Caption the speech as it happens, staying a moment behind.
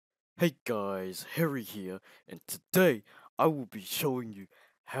Hey guys, Harry here, and today I will be showing you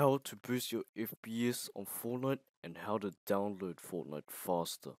how to boost your FPS on Fortnite and how to download Fortnite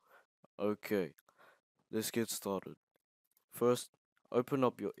faster. Okay, let's get started. First, open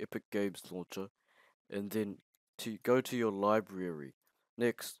up your Epic Games launcher and then go to your library.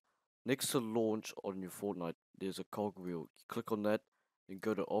 Next to launch on your Fortnite, there's a cogwheel. Click on that, then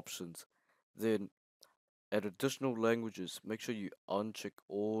go to options. Then add additional languages. Make sure you uncheck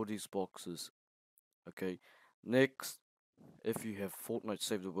all these boxes. Okay, next, if you have Fortnite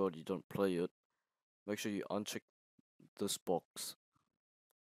Save the World, you don't play it, make sure you uncheck this box.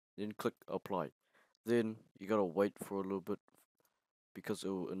 Then click apply. Then you gotta wait for a little bit because it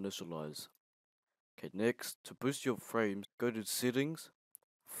will initialize. Okay, next, to boost your frames, go to settings,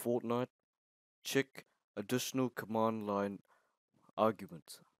 Fortnite, check additional command line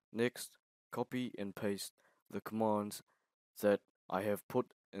arguments. Next, copy and paste the commands that I have put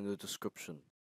in the description.